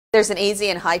There's an easy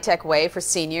and high-tech way for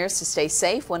seniors to stay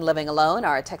safe when living alone.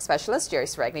 Our tech specialist, Jerry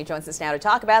Sregni, joins us now to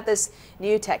talk about this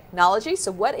new technology.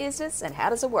 So what is this and how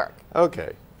does it work?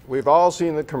 Okay. We've all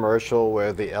seen the commercial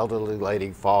where the elderly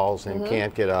lady falls and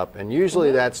can't get up. And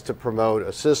usually that's to promote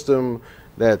a system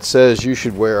that says you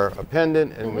should wear a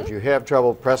pendant, and if you have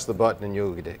trouble, press the button and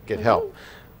you'll get help.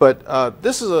 But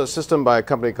this is a system by a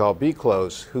company called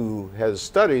BeClose, who has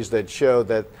studies that show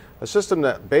that a system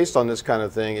that based on this kind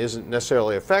of thing isn't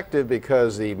necessarily effective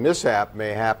because the mishap may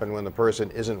happen when the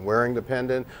person isn't wearing the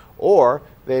pendant, or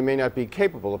they may not be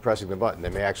capable of pressing the button.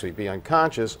 They may actually be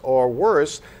unconscious, or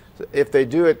worse, if they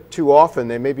do it too often,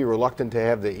 they may be reluctant to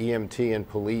have the EMT and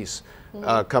police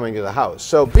coming to the house.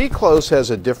 So BeClose has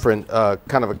a different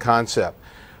kind of a concept.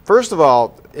 First of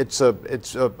all, it's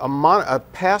a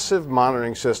passive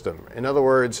monitoring system. In other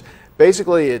words,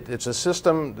 basically, it's a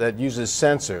system that uses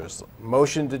sensors,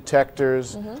 motion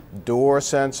detectors, door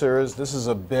sensors. This is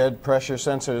a bed pressure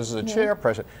sensor. This is a chair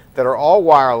pressure, that are all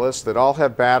wireless, that all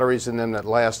have batteries in them that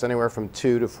last anywhere from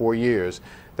 2 to 4 years,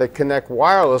 that connect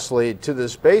wirelessly to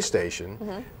this base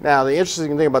station. Now, the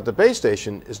interesting thing about the base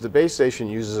station is the base station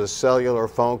uses a cellular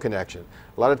phone connection.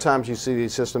 A lot of times you see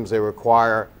these systems, they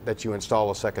require that you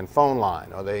install a second phone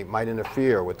line, or they might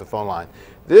interfere with the phone line.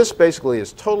 This basically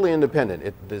is totally independent.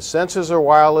 The sensors are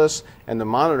wireless and the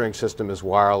monitoring system is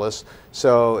wireless,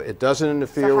 so it doesn't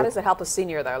interfere. So how does it help a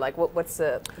senior though? Like what's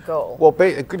the goal? Well,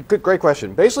 great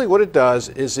question. Basically what it does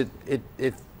is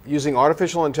it using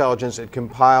artificial intelligence, it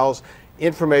compiles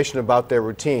information about their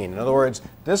routine. In other words,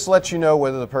 this lets you know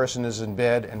whether the person is in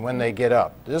bed and when they get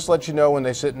up. This lets you know when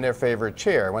they sit in their favorite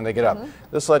chair, when they get up.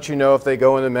 This lets you know if they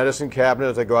go in the medicine cabinet,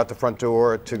 if they go out the front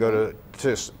door to go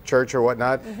to church or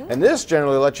whatnot. And this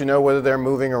generally lets you know whether they're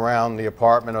moving around the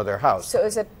apartment or their house. So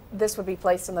this would be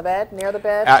placed in the bed, near the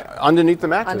bed? Underneath the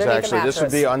mattress, underneath actually. The mattress. This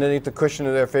would be underneath the cushion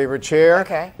of their favorite chair.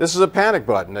 Okay. This is a panic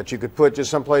button that you could put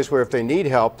just someplace where if they need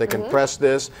help, they can press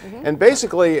this. And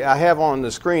basically, I have on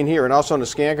the screen here and also on the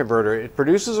scan converter, it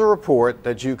produces a report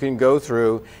that you can go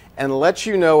through and lets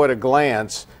you know at a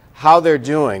glance how they're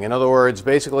doing. In other words,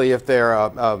 basically if they're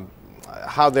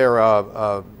how their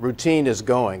routine is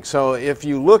going. So if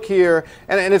you look here,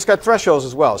 and it's got thresholds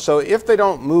as well, so if they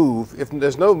don't move, if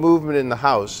there's no movement in the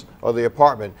house or the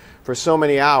apartment for so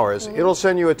many hours, it'll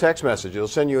send you a text message, it'll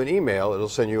send you an email, it'll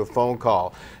send you a phone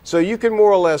call. So you can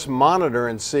more or less monitor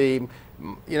and see,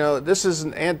 you know, this is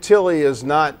Aunt Tilly is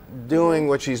not doing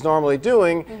what she's normally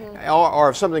doing, or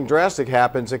if something drastic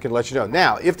happens, it can let you know.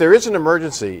 Now, if there is an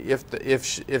emergency,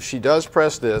 if she does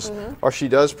press this, or she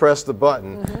does press the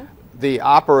button, the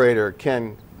operator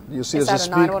can, you see, is there's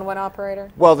that a a 911 operator?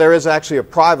 Well, there is actually a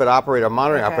private operator, a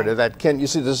monitoring operator that can, you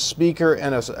see there's a speaker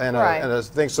and a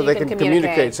thing, so they can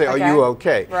communicate, say, are you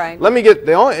okay? Right. Let me get,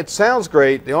 it sounds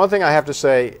great. The only thing I have to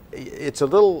say, it's a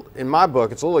little, in my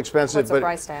book, it's a little expensive. What's but the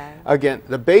price tag? Again,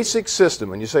 the basic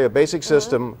system, when you say a basic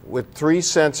system with 3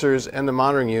 sensors and the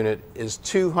monitoring unit, is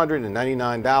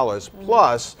 $299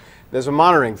 plus there's a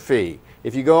monitoring fee.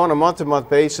 If you go on a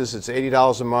month-to-month basis, it's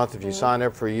 $80 a month. If you sign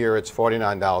up for a year, it's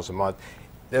 $49 a month.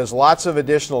 There's lots of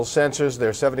additional sensors.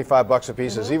 They're 75 bucks a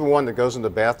piece. There's even one that goes in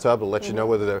the bathtub to let you know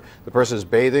whether the person is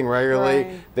bathing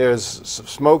regularly. There's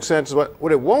smoke sensors.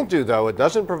 What it won't do, though, it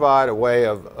doesn't provide a way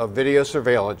of video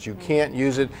surveillance. You can't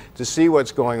use it to see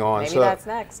what's going on. Maybe that's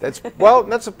next. Well,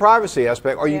 that's a privacy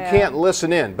aspect, or you can't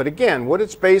listen in. But again, what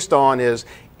it's based on is,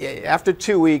 after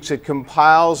 2 weeks, it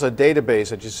compiles a database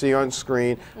that you see on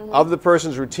screen of the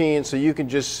person's routine, so you can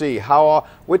just see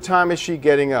what time is she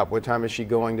getting up, what time is she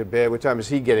going to bed, what time is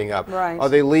he getting up. Right. Are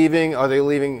they leaving? Are they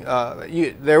leaving?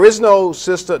 There is no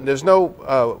system. There's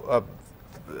no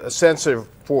sensor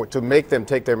to make them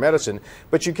take their medicine.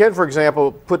 But you can, for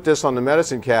example, put this on the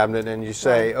medicine cabinet, and you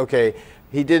say, okay,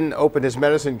 he didn't open his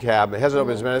medicine cabinet, hasn't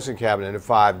opened his medicine cabinet in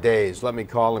 5 days. Let me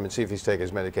call him and see if he's taking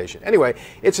his medication. Anyway,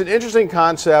 it's an interesting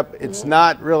concept. It's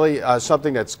not really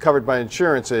something that's covered by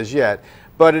insurance as yet,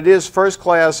 but it is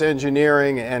first-class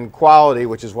engineering and quality,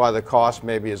 which is why the cost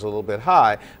maybe is a little bit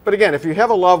high. But again, if you have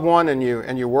a loved one and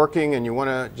you're working and you want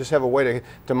to just have a way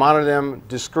to monitor them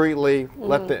discreetly,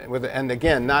 and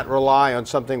again, not rely on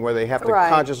something where they have to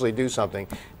consciously do something.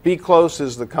 BeClose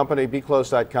is the company,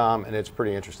 BeClose.com, and it's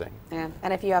pretty interesting. Yeah.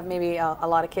 And if you have maybe a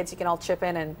lot of kids, you can all chip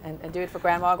in and do it for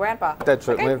grandma or grandpa. That's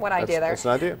one idea there. That's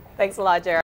an idea. Thanks a lot, Jerry.